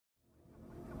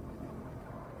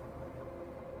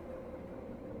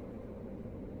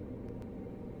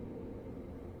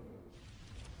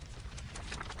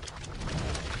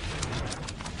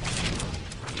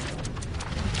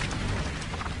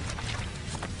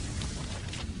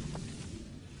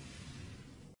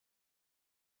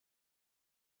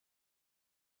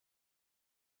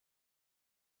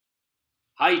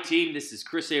Hi team, this is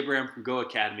Chris Abraham from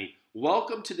GOHAcademy.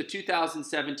 Welcome to the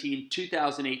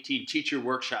 2017-2018 Teacher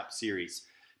Workshop Series.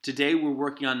 Today we're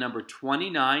working on number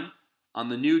 29 on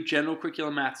the new General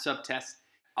Curriculum Math subtest.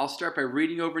 I'll start by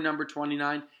reading over number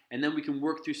 29 and then we can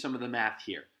work through some of the math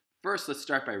here. First, let's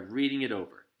start by reading it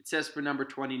over. It says for number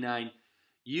 29,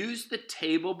 use the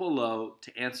table below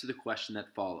to answer the question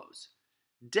that follows.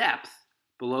 Depth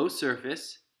below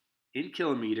surface in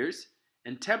kilometers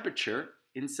and temperature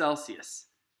in Celsius.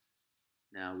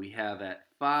 Now we have at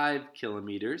 5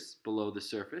 kilometers below the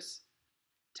surface,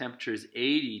 temperature is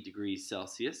 80 degrees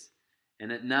Celsius,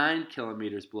 and at 9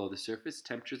 kilometers below the surface,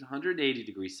 temperature is 180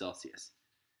 degrees Celsius.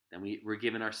 Then we're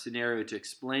given our scenario to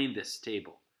explain this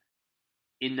table.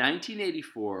 In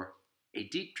 1984, a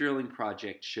deep drilling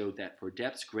project showed that for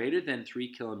depths greater than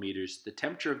 3 kilometers, the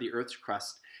temperature of the Earth's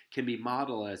crust can be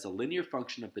modeled as a linear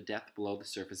function of the depth below the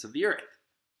surface of the Earth.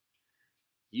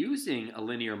 Using a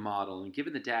linear model and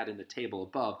given the data in the table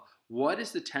above, what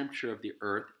is the temperature of the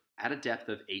Earth at a depth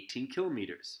of 18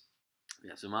 kilometers? We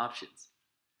have some options.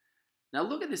 Now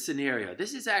look at this scenario.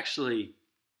 This is actually,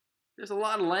 there's a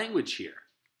lot of language here.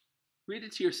 Read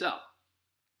it to yourself.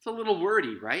 It's a little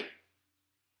wordy, right?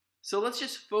 So let's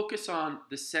just focus on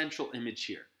the central image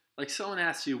here. Like someone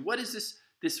asks you, what is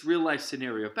this real life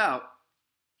scenario about?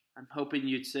 I'm hoping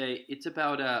you'd say it's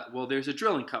about well, there's a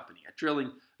drilling company, a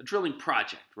drilling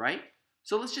project, right?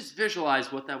 So let's just visualize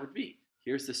what that would be.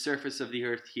 Here's the surface of the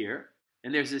Earth here,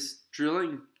 and there's this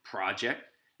drilling project,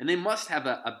 and they must have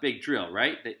a big drill,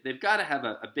 right? They've got to have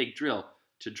a big drill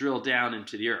to drill down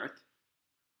into the Earth,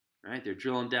 right? They're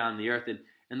drilling down the Earth,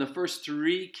 and the first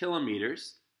 3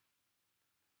 kilometers,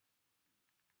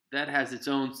 that has its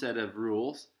own set of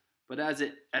rules, but as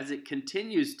it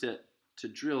continues to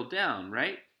drill down,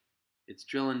 right? It's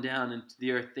drilling down into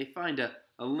the Earth. They find a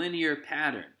linear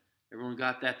pattern. Everyone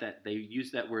got that they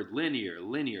use that word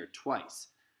linear twice.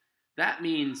 That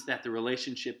means that the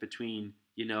relationship between,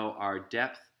 our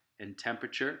depth and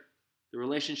temperature, the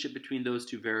relationship between those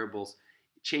two variables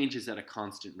changes at a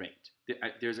constant rate.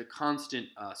 There's a constant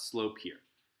slope here.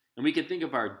 And we can think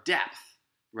of our depth,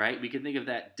 right? We can think of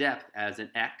that depth as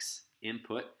an x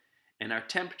input and our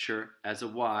temperature as a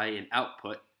y in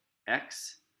output,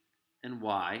 x and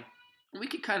y. And we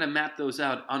can kind of map those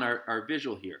out on our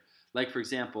visual here. Like, for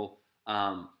example,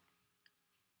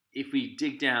 if we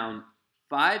dig down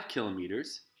 5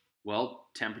 kilometers, well,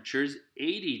 temperature is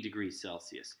 80 degrees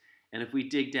Celsius. And if we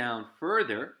dig down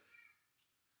further,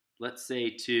 let's say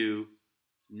to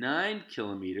 9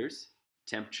 kilometers,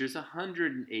 temperature is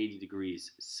 180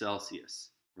 degrees Celsius,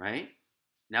 right?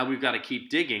 Now we've got to keep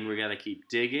digging. We've got to keep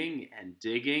digging and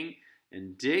digging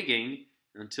and digging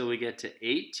until we get to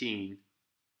 18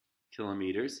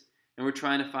 kilometers, and we're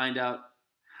trying to find out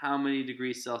how many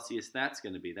degrees Celsius that's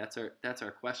going to be. That's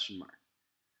our question mark.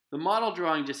 The model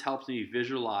drawing just helps me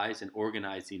visualize and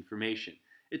organize the information.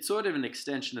 It's sort of an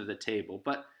extension of the table,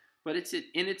 but it's in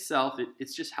itself,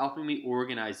 it's just helping me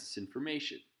organize this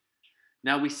information.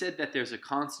 Now we said that there's a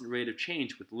constant rate of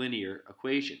change with linear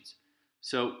equations.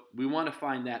 So we want to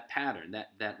find that pattern,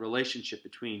 that relationship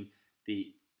between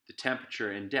the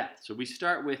temperature and depth. So we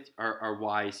start with our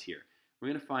y's here. We're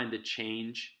going to find the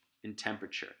change in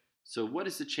temperature. So what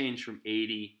is the change from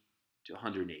 80 to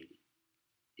 180?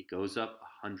 It goes up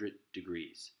 100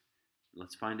 degrees.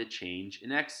 Let's find the change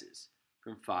in x's.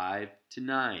 From 5 to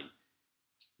 9,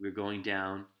 we're going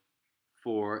down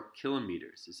 4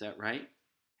 kilometers. Is that right?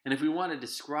 And if we want to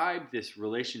describe this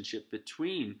relationship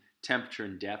between temperature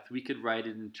and depth, we could write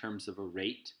it in terms of a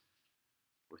rate,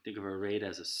 or think of a rate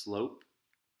as a slope.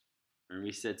 And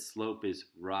we said slope is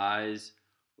rise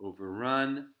over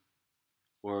run,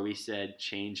 or we said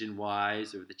change in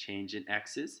y's over the change in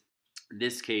x's. In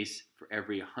this case, for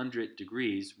every 100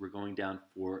 degrees, we're going down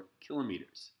 4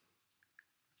 kilometers.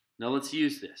 Now let's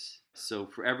use this. So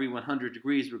for every 100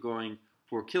 degrees, we're going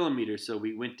 4 kilometers. So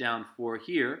we went down 4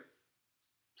 here,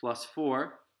 plus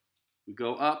 4. We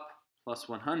go up, plus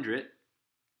 100.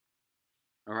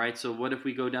 All right, so what if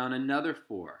we go down another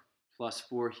 4, plus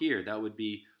 4 here? That would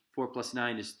be 4 plus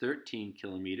 9 is 13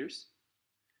 kilometers.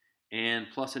 And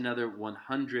plus another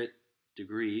 100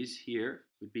 degrees here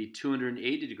would be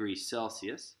 280 degrees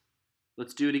Celsius.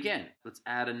 Let's do it again. Let's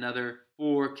add another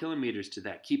 4 kilometers to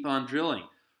that. Keep on drilling.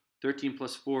 13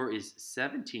 plus 4 is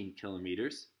 17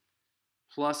 kilometers.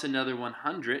 Plus another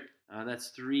 100, that's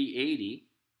 380.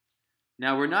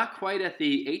 Now we're not quite at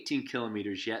the 18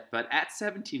 kilometers yet, but at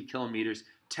 17 kilometers,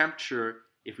 temperature,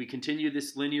 if we continue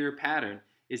this linear pattern,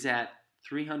 is at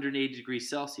 380 degrees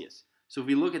Celsius. So if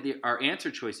we look at our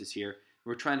answer choices here,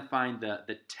 we're trying to find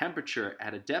the temperature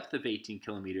at a depth of 18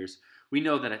 kilometers. We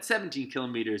know that at 17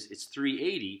 kilometers, it's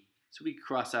 380. So we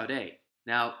cross out A.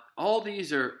 Now, all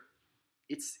these are,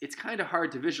 it's kind of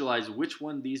hard to visualize which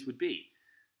one these would be.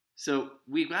 So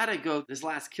we've got to go this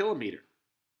last kilometer.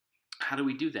 How do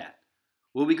we do that?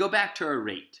 Well, we go back to our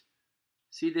rate.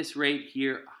 See this rate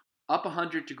here, up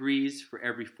 100 degrees for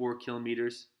every 4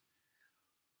 kilometers.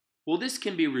 Well, this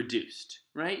can be reduced,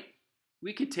 right?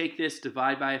 We could take this,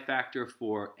 divide by a factor of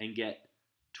 4, and get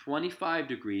 25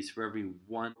 degrees for every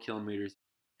 1 kilometer.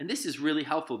 And this is really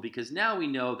helpful because now we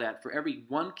know that for every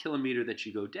 1 kilometer that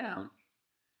you go down,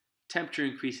 temperature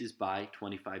increases by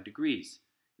 25 degrees.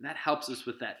 And that helps us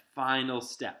with that final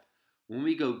step. When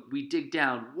we dig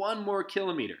down 1 more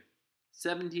kilometer.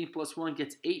 17 plus 1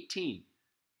 gets 18.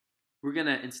 We're going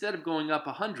to, instead of going up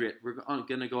 100, we're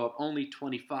going to go up only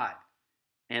 25.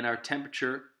 And our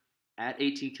temperature at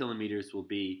 18 kilometers will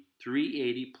be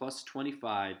 380 plus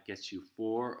 25 gets you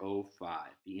 405.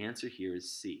 The answer here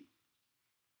is C.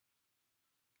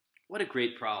 What a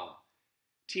great problem.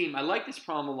 Team, I like this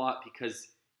problem a lot because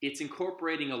it's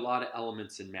incorporating a lot of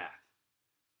elements in math.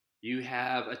 You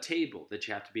have a table that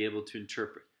you have to be able to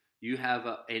interpret. You have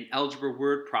an algebra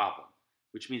word problem,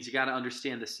 which means you got to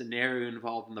understand the scenario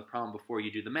involved in the problem before you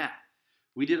do the math.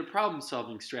 We did a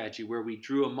problem-solving strategy where we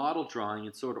drew a model drawing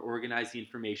and sort of organized the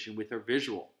information with our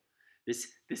visual. This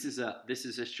is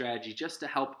a strategy just to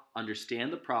help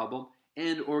understand the problem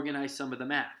and organize some of the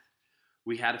math.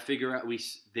 We had to figure out,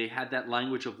 they had that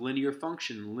language of linear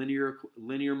function,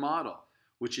 linear model,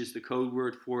 which is the code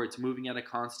word for it's moving at a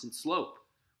constant slope,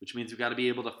 which means we've got to be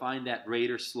able to find that rate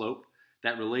or slope,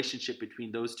 that relationship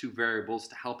between those two variables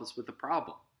to help us with the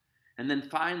problem. And then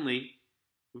finally,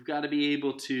 we've got to be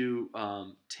able to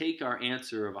take our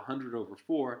answer of 100 over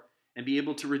 4 and be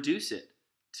able to reduce it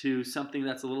to something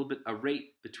that's a little bit, a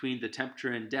rate between the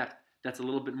temperature and depth that's a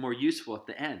little bit more useful at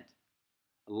the end.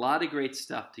 A lot of great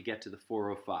stuff to get to the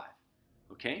 405.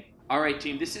 Okay? All right,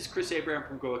 team, this is Chris Abraham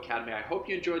from GOHAcademy. I hope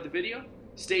you enjoyed the video.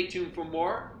 Stay tuned for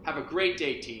more. Have a great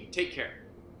day, team. Take care.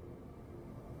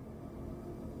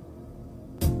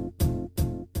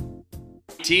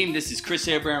 Team, this is Chris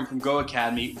Abraham from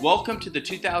GOHAcademy. Welcome to the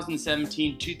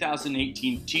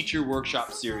 2017-2018 Teacher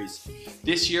Workshop Series.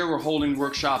 This year we're holding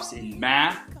workshops in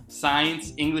math,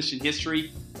 science, English and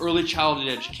history, early childhood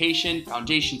education,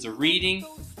 foundations of reading,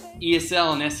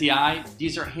 ESL and SEI.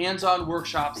 These are hands-on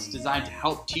workshops designed to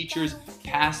help teachers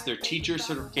pass their teacher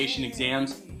certification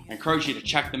exams. I encourage you to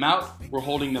check them out. We're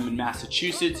holding them in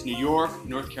Massachusetts, New York,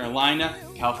 North Carolina,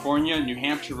 California, New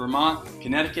Hampshire, Vermont,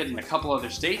 Connecticut, and a couple other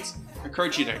states. I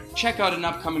encourage you to check out an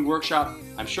upcoming workshop.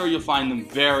 I'm sure you'll find them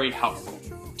very helpful.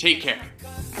 Take care.